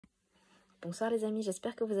Bonsoir les amis,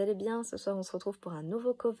 j'espère que vous allez bien. Ce soir on se retrouve pour un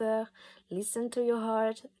nouveau cover, Listen to Your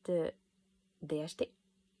Heart de DHT.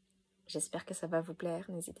 J'espère que ça va vous plaire,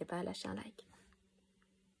 n'hésitez pas à lâcher un like.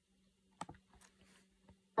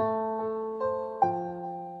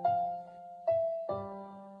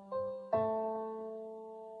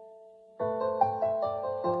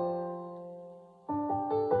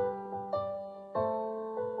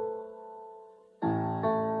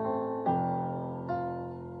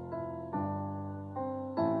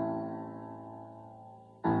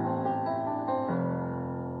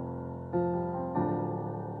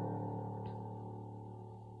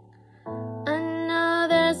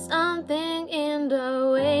 Something in the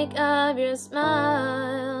wake of your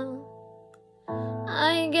smile.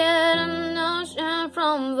 I get a notion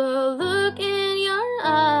from the look in your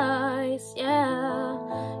eyes. Yeah,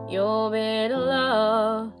 you'll be the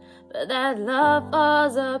love, but that love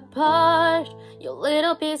falls apart. Your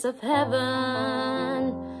little piece of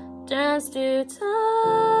heaven turns to dark.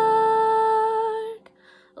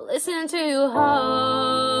 Listen to your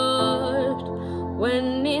heart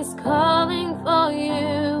when it's calling for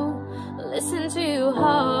you. Listen to your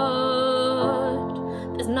heart.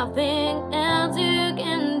 There's nothing else you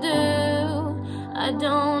can do. I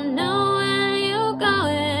don't know where you're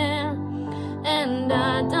going, and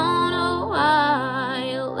I don't know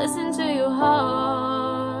why. Listen to your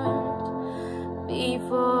heart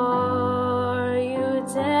before you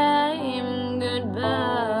tell him goodbye.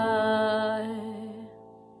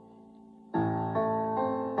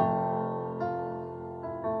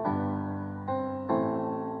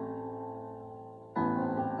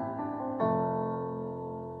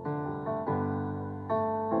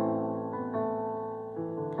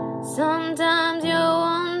 Sometimes you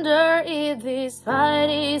wonder if this fight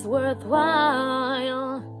is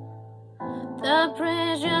worthwhile. The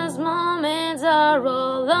precious moments are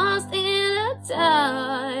all lost in a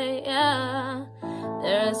tide. Yeah,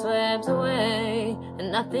 they're swept away, and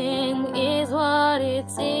nothing is what it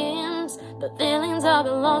seems. The feelings of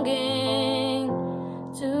belonging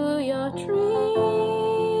to your dreams.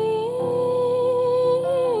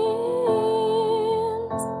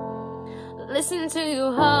 Listen to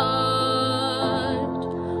your heart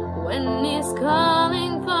when it's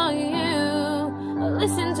calling for you.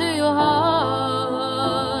 Listen to your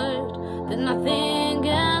heart. There's nothing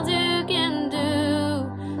else you can do.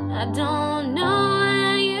 I don't know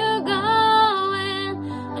where you're going,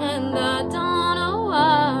 and I don't know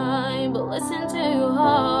why, but listen to your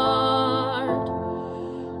heart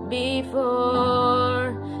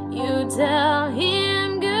before you tell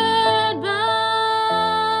him goodbye.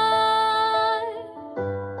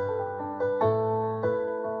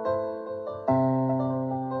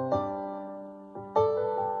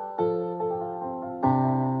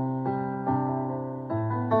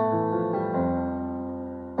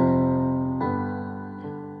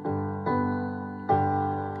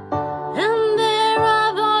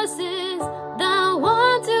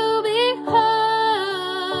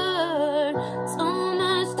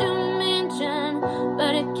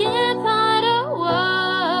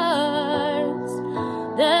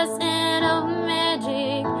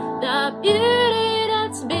 Beauty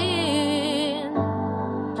that's been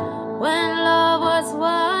when love was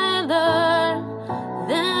wilder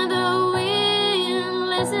than the wind.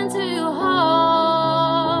 Listen to your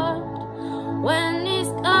heart when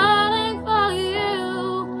it's calling for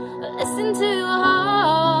you. Listen to your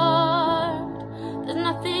heart. There's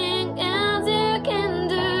nothing else you can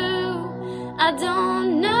do. I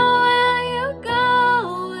don't know where you're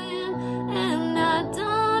going, and I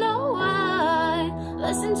don't know why.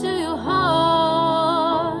 Listen to your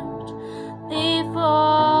heart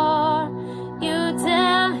before you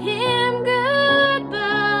tell him goodbye.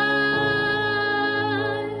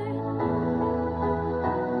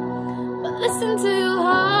 But listen to your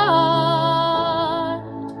heart.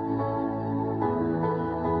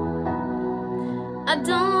 I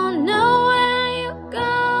don't know where you're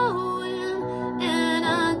going, and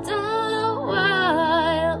I don't know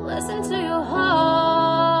why. Listen to your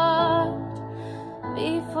heart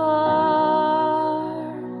before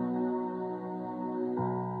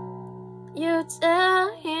you tell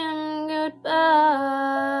him goodbye.